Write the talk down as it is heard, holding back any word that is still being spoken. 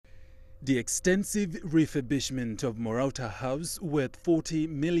The extensive refurbishment of Morauta House, worth 40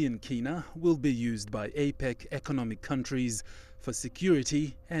 million kina, will be used by APEC economic countries for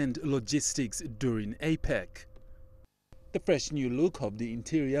security and logistics during APEC. The fresh new look of the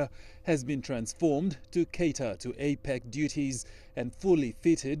interior has been transformed to cater to APEC duties and fully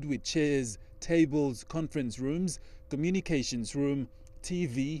fitted with chairs, tables, conference rooms, communications room,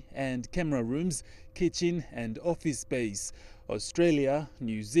 TV and camera rooms, kitchen and office space. Australia,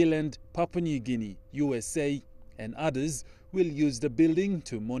 New Zealand, Papua New Guinea, USA and others will use the building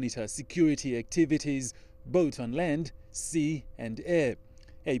to monitor security activities both on land, sea and air.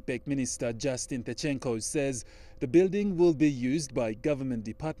 APEC Minister Tkatchenko says the building will be used by government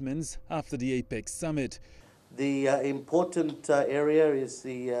departments after the APEC summit. The important area is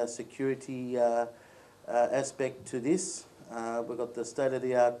the security aspect to this. We've got the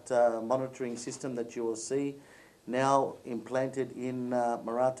state-of-the-art monitoring system that you will see now implanted in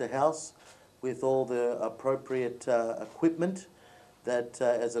Morauta House with all the appropriate equipment that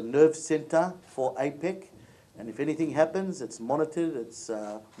as a nerve centre for APEC. And if anything happens, it's monitored, it's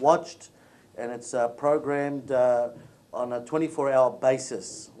watched, and it's programmed on a 24-hour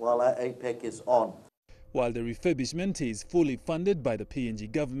basis while our APEC is on. While the refurbishment is fully funded by the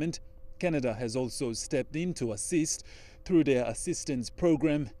PNG government, Canada has also stepped in to assist through their assistance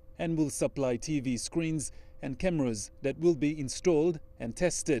program and will supply TV screens and cameras that will be installed and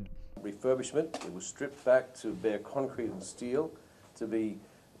tested. Refurbishment, it was stripped back to bare concrete and steel to be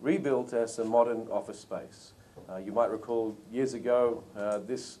rebuilt as a modern office space. You might recall years ago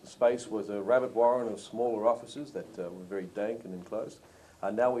this space was a rabbit warren of smaller offices that were very dank and enclosed.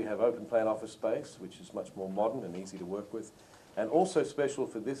 Now we have open plan office space, which is much more modern and easy to work with. And also special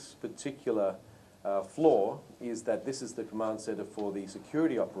for this particular floor is that this is the command centre for the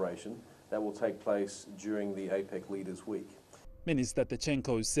security operation that will take place during the APEC Leaders Week. Minister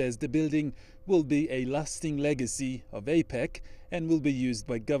Tkatchenko says the building will be a lasting legacy of APEC and will be used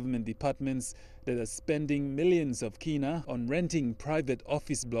by government departments that are spending millions of kina on renting private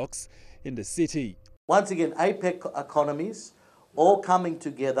office blocks in the city. Once again, APEC economies all coming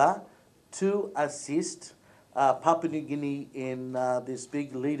together to assist Papua New Guinea in this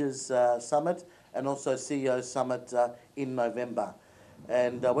big leaders summit and also CEO summit in November.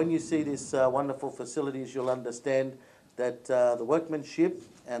 And when you see these wonderful facilities, you'll understand that the workmanship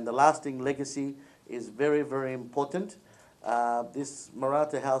and the lasting legacy is very, very important. This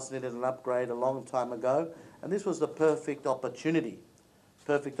Morauta House needed an upgrade a long time ago, and this was the perfect opportunity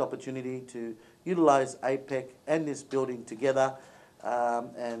to utilise APEC and this building together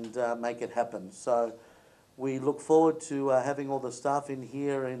and make it happen. So we look forward to having all the staff in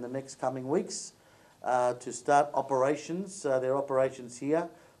here in the next coming weeks to start operations, their operations here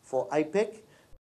for APEC.